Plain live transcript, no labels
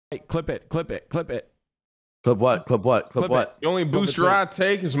Hey, clip it. Clip it. Clip it. Clip what? Clip what? Clip what? The only booster I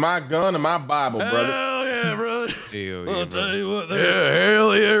take is my gun and my Bible, brother. Hell yeah, brother. I'll tell you what.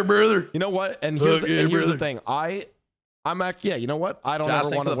 Hell yeah, brother. You know what? And here's, here's the thing. I'm actually, yeah, you know what? I don't Josh,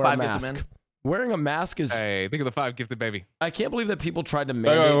 ever want to wear a mask. Wearing a mask is. Hey, think of the 5 gifted baby. I can't believe that people tried to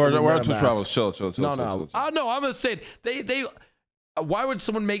make. We're two travels. Chill. No. No, I'm gonna say they. Why would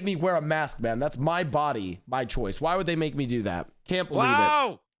someone make me wear a mask, man? That's my body, my choice. Why would they make me do that? Can't believe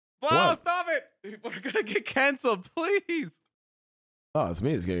it. Blau, stop it! We're gonna get canceled, please. Oh, it's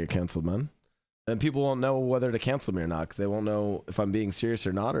me that's gonna get canceled, man. And people won't know whether to cancel me or not because they won't know if I'm being serious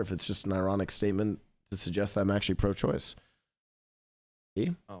or not, or if it's just an ironic statement to suggest that I'm actually pro-choice.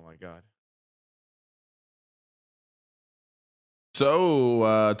 See? Oh my god.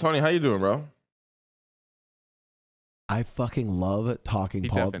 So, Tony, how you doing, bro? I fucking love talking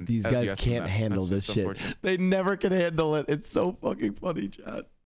politics. These guys can't handle this shit. They never can handle it. It's so fucking funny, chat.